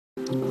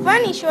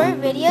Funny short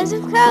videos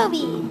of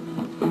Kobi.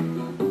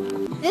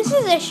 This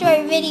is a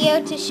short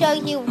video to show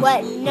you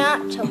what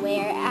not to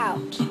wear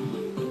out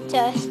to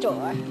a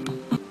store.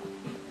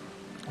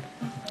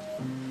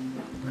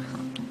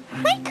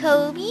 Hi,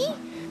 Kobi.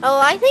 Oh,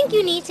 I think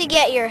you need to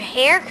get your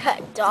hair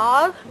cut,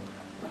 dog.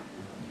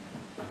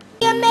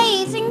 The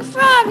amazing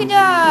frog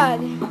dog.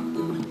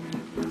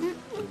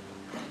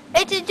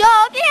 It's a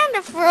dog and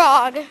a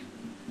frog.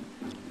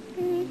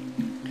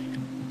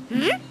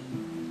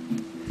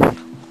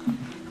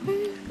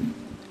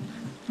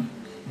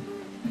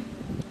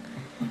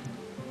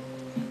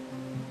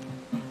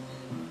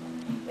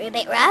 A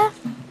bit rough?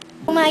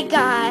 Oh my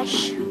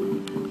gosh.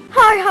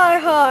 Har har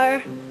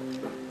har.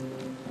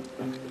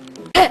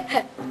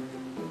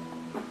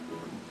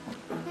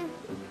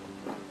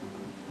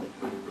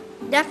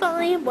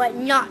 Definitely what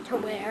not to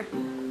wear.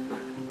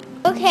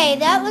 Okay,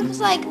 that looks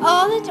like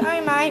all the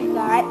time I've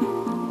got,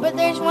 but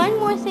there's one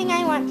more thing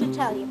I want to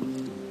tell you.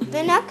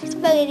 The next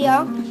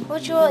video,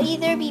 which will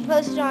either be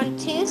posted on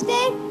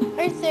Tuesday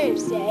or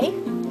Thursday,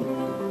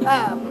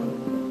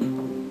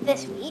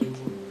 this week,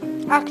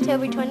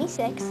 October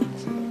 26th,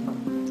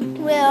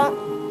 will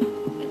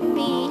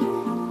be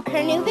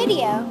her new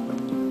video.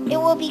 It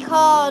will be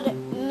called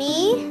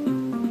Me,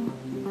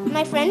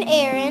 my friend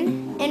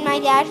Aaron, and my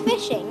dad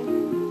fishing.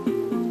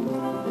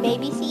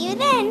 Maybe see you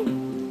then.